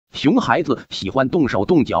熊孩子喜欢动手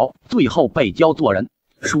动脚，最后被教做人。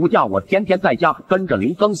暑假我天天在家跟着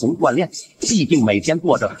林更红锻炼，毕竟每天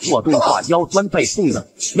坐着做动画腰酸背痛的，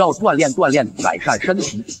要锻炼锻炼，改善身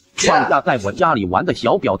体。放假在我家里玩的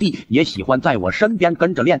小表弟也喜欢在我身边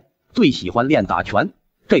跟着练，最喜欢练打拳。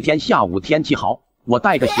这天下午天气好，我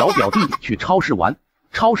带着小表弟去超市玩，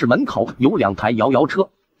超市门口有2台摇摇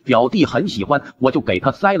车，表弟很喜欢，我就给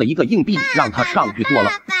他塞了一个硬币，让他上去坐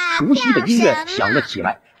了。熟悉的音乐响了起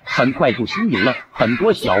来，很快就吸引了很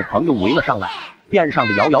多小朋友围了上来。边上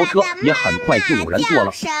的摇摇车也很快就有人坐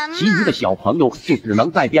了，其余的小朋友就只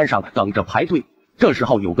能在边上等着排队。这时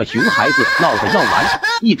候有个熊孩子闹着要玩，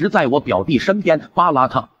一直在我表弟身边扒拉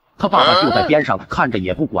他，他爸爸就在边上看着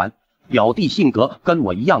也不管。表弟性格跟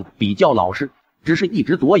我一样比较老实，只是一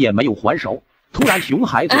直躲也没有还手。突然熊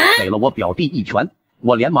孩子给了我表弟一拳，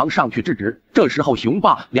我连忙上去制止。这时候熊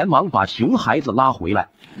爸连忙把熊孩子拉回来，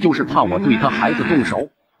就是怕我对他孩子动手，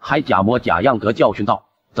还假模假样地教训道：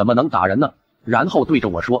怎么能打人呢？然后对着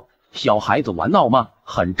我说：小孩子玩闹吗？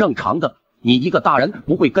很正常的，你一个大人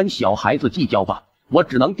不会跟小孩子计较吧？我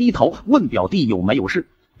只能低头问表弟有没有事。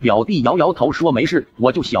表弟摇摇头说没事。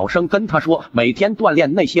我就小声跟他说：每天锻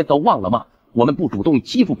炼那些都忘了吗？我们不主动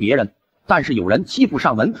欺负别人，但是有人欺负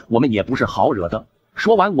上门，我们也不是好惹的。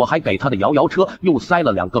说完我还给他的摇摇车又塞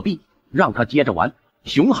了2个币，让他接着玩。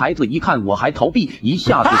熊孩子一看我还投币，一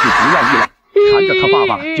下子就不愿意了，缠着他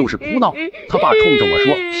爸爸就是哭闹。他爸冲着我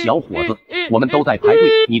说：小伙子，我们都在排队，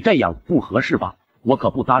你这样不合适吧？我可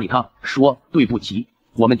不搭理他，说对不起，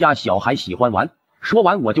我们家小孩喜欢玩。说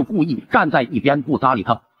完我就故意站在一边不搭理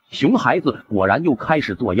他。熊孩子果然又开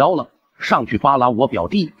始作妖了，上去扒拉我表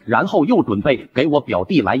弟，然后又准备给我表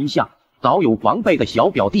弟来一下。早有防备的小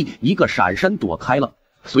表弟一个闪身躲开了，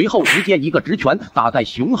随后直接一个直拳打在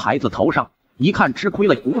熊孩子头上。一看吃亏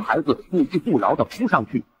了，熊孩子不依不饶地扑上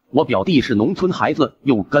去。我表弟是农村孩子，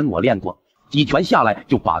又跟我练过，几拳下来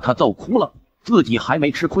就把他揍哭了，自己还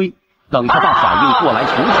没吃亏。等他爸反应过来，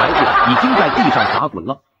熊孩子已经在地上打滚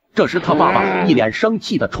了。这时他爸爸一脸生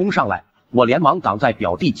气地冲上来，我连忙挡在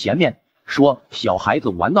表弟前面，说：小孩子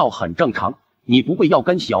玩闹很正常，你不会要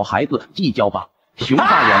跟小孩子计较吧？熊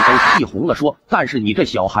大眼都气红了，说：但是你这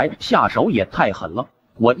小孩下手也太狠了。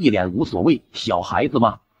我一脸无所谓，小孩子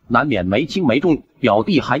嘛，难免没轻没重。表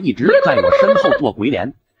弟还一直在我身后做鬼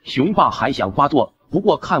脸，熊爸还想发作，不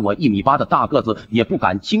过看我1.8米的大个子，也不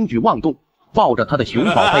敢轻举妄动，抱着他的熊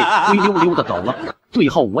宝贝灰溜溜的走了。最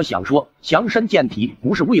后我想说，强身健体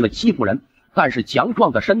不是为了欺负人，但是强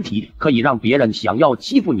壮的身体可以让别人想要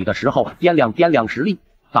欺负你的时候掂量掂量实力。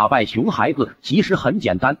打败熊孩子其实很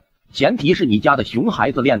简单，前提是你家的熊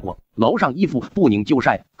孩子练过，楼上衣服不拧就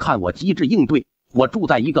晒。看我机智应对。我住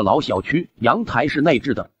在一个老小区，阳台是内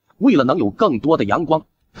置的，为了能有更多的阳光，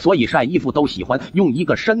所以晒衣服都喜欢用一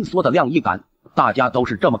个伸缩的晾衣杆，大家都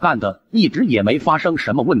是这么干的，一直也没发生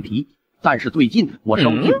什么问题。但是最近我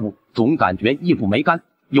收衣服，总感觉衣服没干，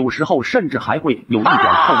有时候甚至还会有一点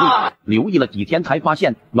臭味。留意了几天才发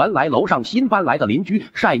现，原来楼上新搬来的邻居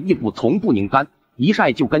晒衣服从不拧干，一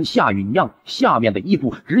晒就跟下雨一样，下面的衣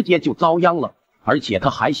服直接就遭殃了。而且他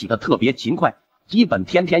还洗得特别勤快，基本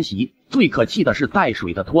天天洗。最可气的是带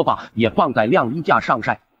水的拖把也放在晾衣架上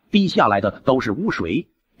晒，滴下来的都是污水，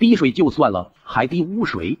滴水就算了，还滴污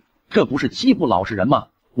水，这不是欺负老实人吗？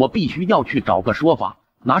我必须要去找个说法。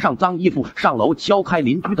拿上脏衣服上楼，敲开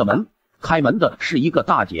邻居的门。开门的是一个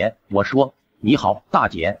大姐，我说：你好，大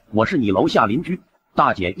姐，我是你楼下邻居。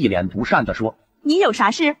大姐一脸不善地说：你有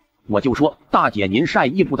啥事？我就说：大姐，您晒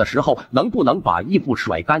衣服的时候能不能把衣服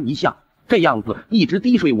甩干一下？这样子一直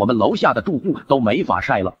滴水，我们楼下的住户都没法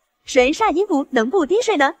晒了。谁晒衣服能不滴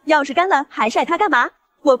水呢？要是干了还晒它干嘛？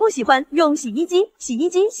我不喜欢用洗衣机，洗衣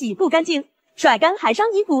机洗不干净，甩干还伤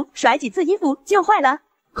衣服，甩几次衣服就坏了。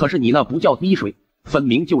可是你那不叫滴水，分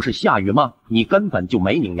明就是下雨嘛，你根本就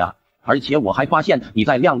没拧呀。而且我还发现你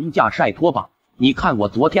在晾衣架晒拖把，你看我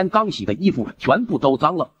昨天刚洗的衣服全部都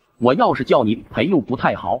脏了，我要是叫你赔又不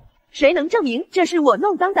太好。谁能证明这是我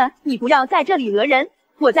弄脏的？你不要在这里讹人，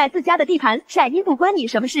我在自家的地盘晒衣服关你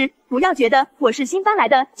什么事？不要觉得我是新搬来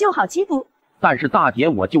的就好欺负。但是大姐，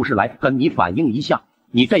我就是来跟你反映一下，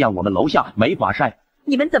你这样我们楼下没法晒。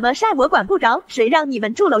你们怎么晒我管不着，谁让你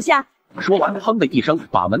们住楼下？说完砰的一声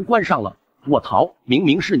把门关上了。卧槽，明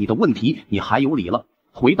明是你的问题，你还有理了。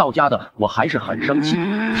回到家的我还是很生气，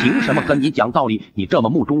凭什么跟你讲道理？你这么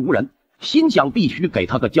目中无人，心想必须给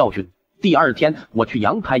他个教训。第二天我去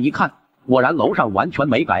阳台一看，果然楼上完全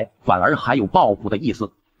没改，反而还有报复的意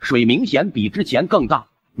思，水明显比之前更大。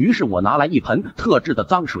于是我拿来一盆特制的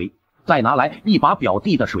脏水，再拿来一把表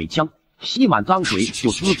弟的水枪，吸满脏水就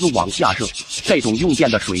滋滋往下射。这种用电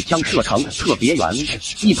的水枪射程特别远，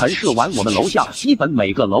一盆射完，我们楼下基本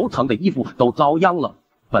每个楼层的衣服都遭殃了。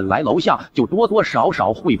本来楼下就多多少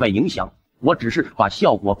少会被影响，我只是把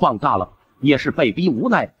效果放大了，也是被逼无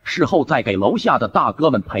奈，事后再给楼下的大哥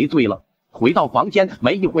们赔罪了。回到房间，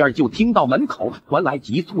没一会儿就听到门口传来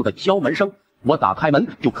急促的敲门声。我打开门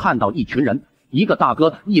就看到一群人，一个大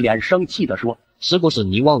哥一脸生气地说：“是不是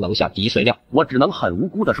你往楼下滴水了？”我只能很无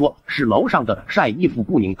辜地说：“是楼上的晒衣服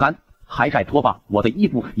不拧干，还晒拖把，我的衣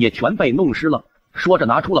服也全被弄湿了。”说着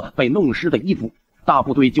拿出了被弄湿的衣服，大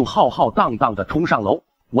部队就浩浩荡荡地冲上楼，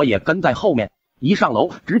我也跟在后面。一上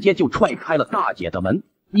楼直接就踹开了大姐的门，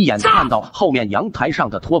一眼看到后面阳台上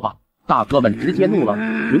的拖把，大哥们直接怒了，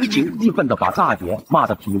群情激愤地把大姐骂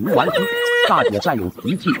得体无完肤。大姐再有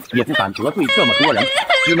脾气也不敢得罪这么多人，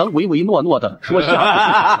只能唯唯诺诺地说下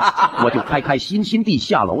不去。我就开开心心地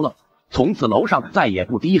下楼了，从此楼上再也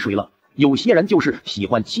不滴水了。有些人就是喜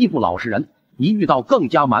欢欺负老实人，一遇到更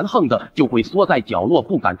加蛮横的就会缩在角落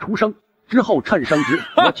不敢出声。之后趁升职，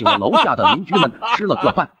我请了楼下的邻居们吃了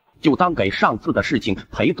个饭，就当给上次的事情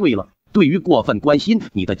赔罪了。对于过分关心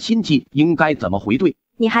你的亲戚应该怎么回对？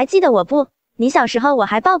你还记得我不？你小时候我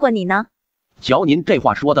还抱过你呢。瞧您这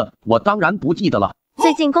话说的，我当然不记得了。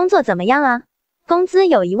最近工作怎么样啊？工资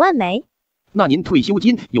有1万没？那您退休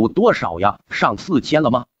金有多少呀？上4000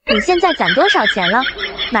了吗？你现在攒多少钱了？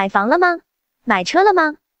买房了吗？买车了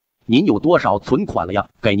吗？您有多少存款了呀？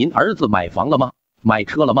给您儿子买房了吗？买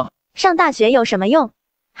车了吗？上大学有什么用？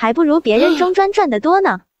还不如别人中专赚得多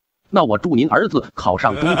呢。那我祝您儿子考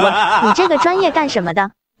上中专。你这个专业干什么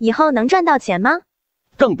的？以后能赚到钱吗？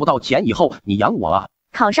挣不到钱以后你养我啊。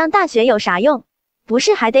考上大学有啥用？不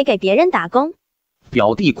是还得给别人打工？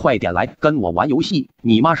表弟快点来跟我玩游戏，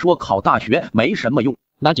你妈说考大学没什么用。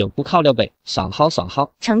那就不考了呗，上号上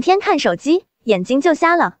号。成天看手机，眼睛就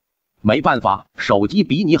瞎了。没办法，手机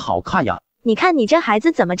比你好看呀。你看你这孩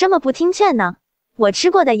子怎么这么不听劝呢？我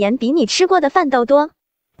吃过的盐比你吃过的饭都多。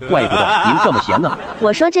怪不得您这么闲呢。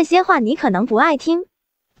我说这些话你可能不爱听。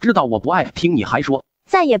知道我不爱听你还说。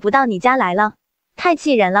再也不到你家来了，太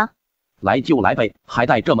气人了。来就来呗，还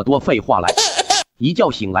带这么多废话来。一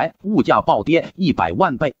觉醒来，物价暴跌100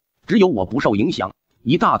万倍，只有我不受影响。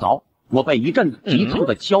一大早，我被一阵急促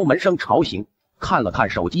的敲门声吵醒，看了看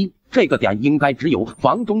手机，这个点应该只有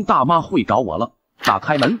房东大妈会找我了。打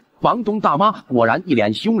开门，房东大妈果然一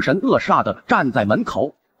脸凶神恶煞的站在门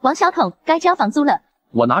口。王小统，该交房租了。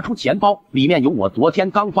我拿出钱包，里面有我昨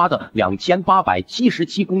天刚发的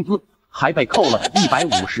2877工资，还被扣了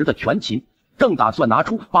150的全勤。正打算拿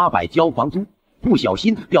出800交房租，不小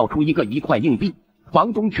心掉出一个1块硬币，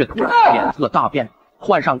房东却突然脸色大变，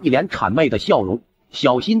换上一脸谄媚的笑容，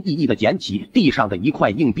小心翼翼地捡起地上的1块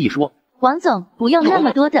硬币说：“王总，不用那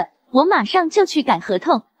么多的，我马上就去改合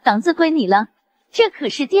同，房子归你了。这可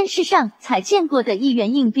是电视上才见过的1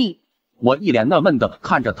元硬币。”我一脸纳闷地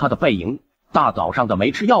看着他的背影，大早上的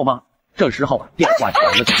没吃药吗？这时候电话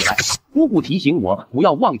响了起来，姑姑提醒我不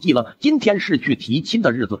要忘记了，今天是去提亲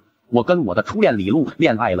的日子。我跟我的初恋李璐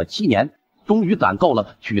恋爱了7年，终于攒够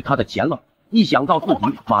了娶她的钱了。一想到自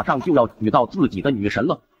己马上就要娶到自己的女神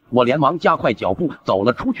了，我连忙加快脚步走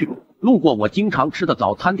了出去。路过我经常吃的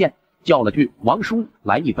早餐店，叫了句王叔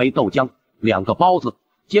来一杯豆浆，2个包子。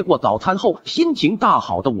接过早餐后，心情大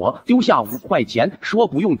好的我丢下5块钱，说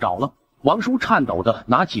不用找了。王叔颤抖着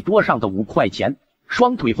拿起桌上的5块钱，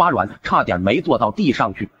双腿发软，差点没坐到地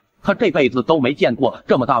上去。他这辈子都没见过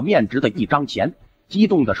这么大面值的一张钱，激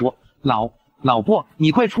动地说：“老婆，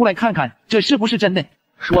你快出来看看，这是不是真的？”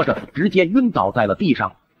说着直接晕倒在了地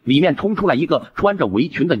上。里面冲出来一个穿着围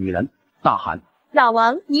裙的女人，大喊：“老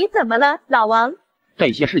王，你怎么了？老王！”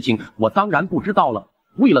这些事情我当然不知道了。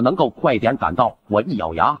为了能够快点赶到，我一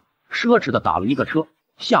咬牙，奢侈的打了一个车。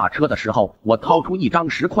下车的时候，我掏出1张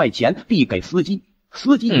10块钱递给司机。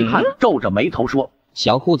司机一看，皱着眉头说：“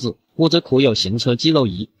小伙子，我这可有行车记录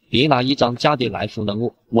仪，别拿1张假的来糊弄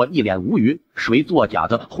我。”我一脸无语，谁做假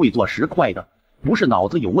的会做10块的？不是脑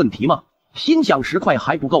子有问题吗？心想10块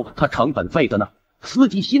还不够他成本费的呢。司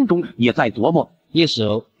机心中也在琢磨，也是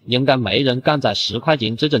哦，应该没人敢在10块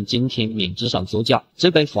钱这种金天面子上作假，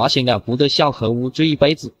这被发现了不得小后无追一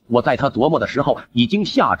辈子。我在他琢磨的时候已经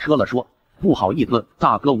下车了，说：“不好意思，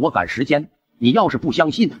大哥，我赶时间，你要是不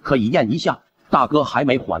相信可以验一下。”大哥还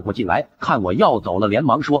没缓过劲来，看我要走了，连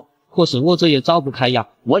忙说：“可是我这也找不开呀。”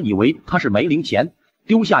我以为他是没零钱，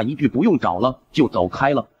丢下一句不用找了就走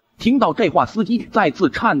开了。听到这话，司机再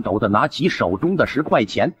次颤抖的拿起手中的10块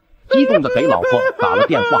钱，激动的给老婆打了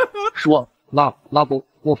电话，说：“老婆，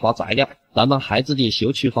我发财了，咱们孩子的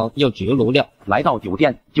学区房有着落了。”来到酒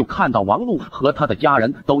店就看到王璐和他的家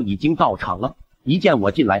人都已经到场了。一见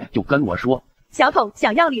我进来就跟我说：“小统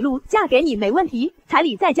想要李璐嫁给你没问题，彩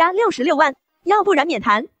礼再加66万，要不然免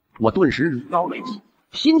谈。”我顿时高了一气，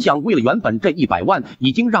心想为了原本这100万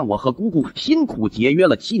已经让我和姑姑辛苦节约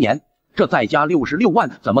了7年，这再加66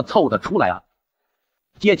万怎么凑得出来啊？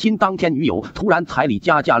接亲当天，女友突然彩礼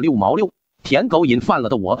加价6毛6，舔狗瘾犯了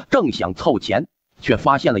的我正想凑钱，却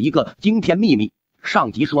发现了一个惊天秘密。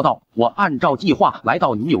上集说到，我按照计划来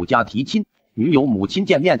到女友家提亲，女友母亲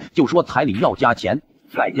见面就说彩礼要加钱，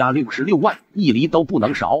再加66万，一厘都不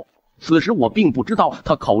能少。此时我并不知道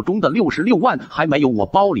他口中的66万还没有我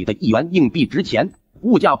包里的1元硬币值钱，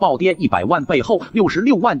物价暴跌100万背后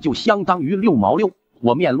66万就相当于6毛6。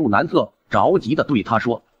我面露难色，着急的对他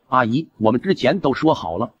说：“阿姨，我们之前都说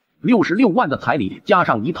好了，66万的彩礼加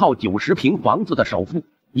上一套90平房子的首付，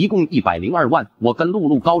一共102万。我跟露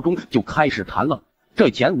露高中就开始谈了，这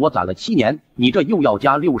钱我攒了7年，你这又要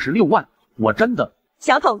加66万，我真的……”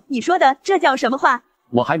小统，你说的这叫什么话？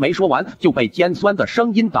我还没说完就被尖酸的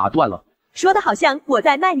声音打断了。说的好像我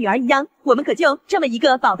在卖女儿一样，我们可就这么一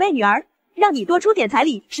个宝贝女儿，让你多出点彩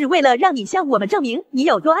礼是为了让你向我们证明你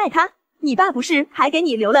有多爱她。你爸不是还给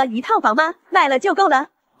你留了一套房吗？卖了就够了。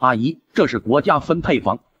阿姨，这是国家分配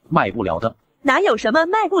房，卖不了的。哪有什么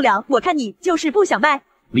卖不了？我看你就是不想卖。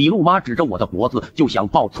李露妈指着我的脖子就想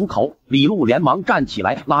爆粗口，李露连忙站起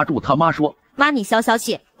来拉住他妈说：“妈，你消消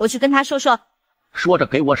气，我去跟他说说。”说着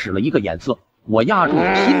给我使了一个眼色。我压住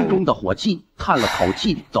心中的火气，叹了口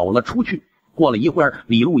气走了出去。过了一会儿，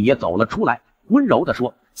李露也走了出来，温柔地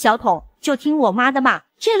说：“小统，就听我妈的嘛，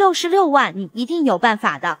这66万你一定有办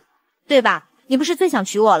法的，对吧？你不是最想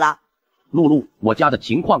娶我了？”露露，我家的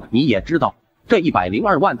情况你也知道，这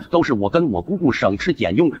102万都是我跟我姑姑省吃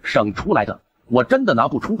俭用省出来的，我真的拿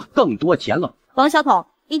不出更多钱了。王小统，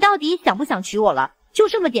你到底想不想娶我了？就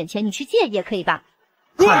这么点钱，你去借也可以吧？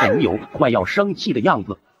看着女友快要生气的样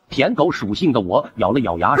子，舔狗属性的我咬了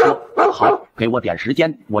咬牙说：“好，给我点时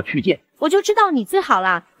间，我去借。”我就知道你最好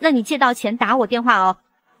啦，那你借到钱打我电话哦，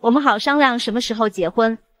我们好商量什么时候结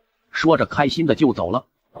婚。说着开心的就走了。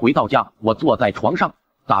回到家，我坐在床上，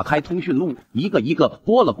打开通讯录，一个一个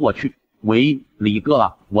拨了过去。喂，李哥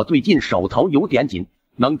啊，我最近手头有点紧，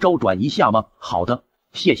能周转一下吗？好的，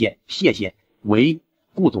谢谢谢谢。喂，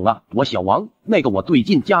顾总啊，我小王，那个我最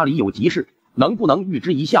近家里有急事，能不能预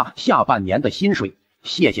支一下下半年的薪水？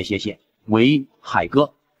谢谢谢谢。喂，海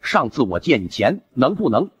哥，上次我借你钱，能不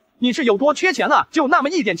能？你是有多缺钱啊？就那么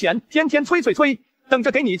一点钱，天天催，等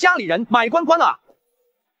着给你家里人买关啊！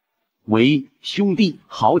喂，兄弟，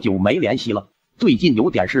好久没联系了，最近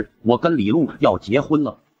有点事，我跟李璐要结婚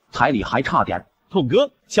了，彩礼还差点。统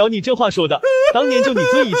哥，瞧你这话说的，当年就你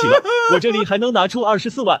最义气了，我这里还能拿出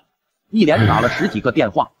24万。一连打了10几个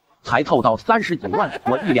电话，才凑到30几万，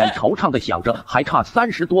我一脸惆怅的想着还差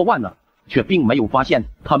30多万呢，却并没有发现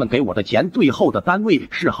他们给我的钱最后的单位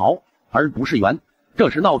是毫，而不是元。这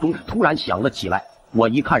时闹钟突然响了起来，我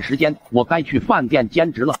一看时间，我该去饭店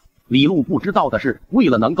兼职了。李璐不知道的是，为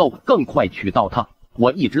了能够更快娶到她，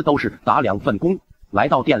我一直都是打2份工。来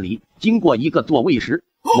到店里，经过一个座位时，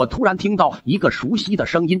我突然听到一个熟悉的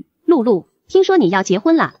声音：“露露，听说你要结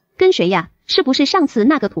婚了，跟谁呀？是不是上次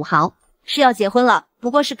那个土豪？”是要结婚了，不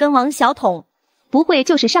过是跟王小统。不会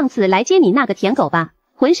就是上次来接你那个舔狗吧？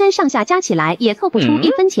浑身上下加起来也凑不出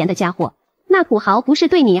1分钱的家伙。那土豪不是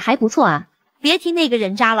对你还不错啊？别提那个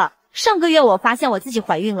人渣了，上个月我发现我自己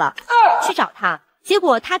怀孕了，去找他，结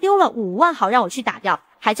果他丢了5万好让我去打掉，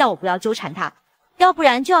还叫我不要纠缠他，要不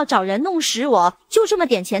然就要找人弄死我，就这么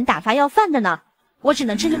点钱打发要饭的呢。我只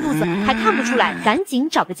能撑着肚子还看不出来，赶紧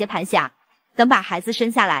找个接盘侠，等把孩子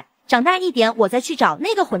生下来长大一点，我再去找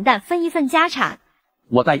那个混蛋分一份家产。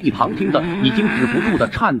我在一旁听得已经止不住的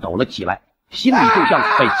颤抖了起来，心里就像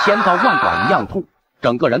被千刀万剐一样痛，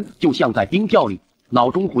整个人就像在冰窖里，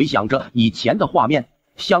脑中回想着以前的画面。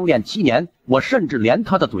相恋7年，我甚至连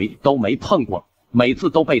他的嘴都没碰过，每次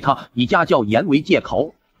都被他以家教严为借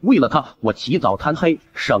口，为了他我起早贪黑，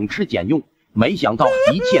省吃俭用，没想到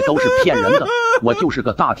一切都是骗人的，我就是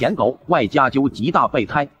个大舔狗，外加究极大备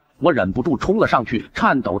胎。我忍不住冲了上去，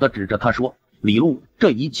颤抖地指着他说：“李璐，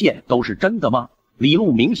这一切都是真的吗？”李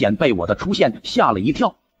璐明显被我的出现吓了一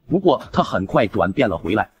跳，不过他很快转变了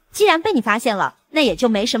回来。既然被你发现了，那也就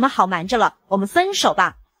没什么好瞒着了，我们分手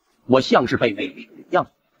吧。我像是被一样，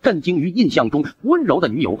震惊于印象中温柔的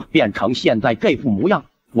女友变成现在这副模样。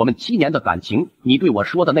我们7年的感情，你对我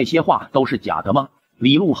说的那些话都是假的吗？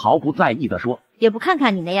李璐毫不在意地说。也不看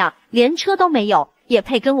看你那样，连车都没有，也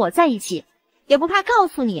配跟我在一起？也不怕告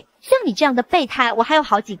诉你，像你这样的备胎，我还有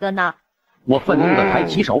好几个呢。我愤怒地抬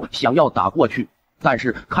起手想要打过去，但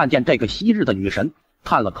是看见这个昔日的女神，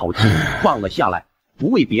叹了口气，放了下来。不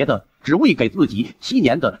为别的，只为给自己7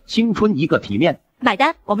年的青春一个体面。买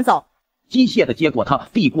单，我们走。机械的接过他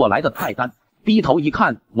递过来的菜单，低头一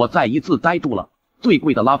看，我再一次呆住了。最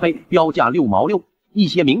贵的拉菲标价6毛6，一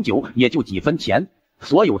些名酒也就几分钱，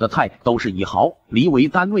所有的菜都是以毫厘为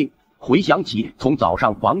单位。回想起从早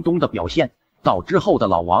上房东的表现到之后的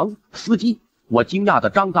老王司机，我惊讶地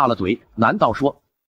张大了嘴。难道说